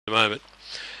the moment.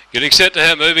 Getting set to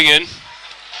have moving in.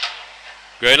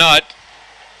 Green light.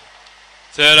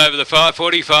 Third over the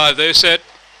 5:45. They're set.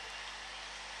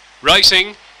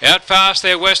 Racing. Out fast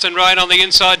there, Western Rain on the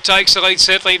inside takes the lead,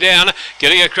 settling down.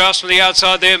 Getting across from the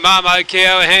outside there, Marmo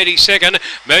Keo, a handy second.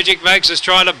 Magic Max is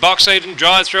trying to box it and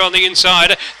drive through on the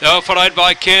inside. They were followed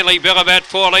by Canley Bill about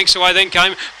 4 lengths away. Then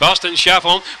came Boston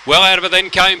Shuffle. Well out of it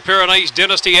then came Pyrenees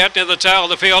Dynasty out near the tail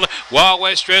of the field. Wild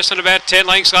West Dress and about 10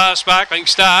 lengths last Sparkling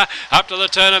Star. Up to the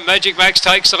turn and Magic Max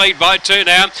takes the lead by 2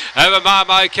 now. Over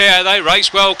Marmo Keo, they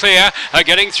race well clear.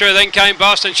 Getting through then came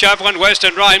Boston Shuffle and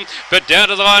Western Rain. But down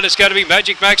to the line it's going to be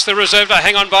Magic Max, the reserve, to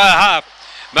hang on by a half.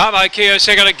 Marmo Keo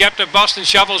second, a gap to Boston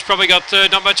Shuffle's probably got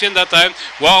third, not much in that though.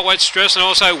 Wild Wet Stress and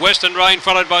also Western Rain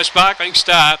followed by Sparkling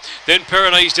Star, then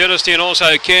Pyrenees Dynasty and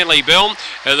also Canley Bill,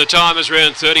 and the time is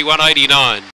around 31.89.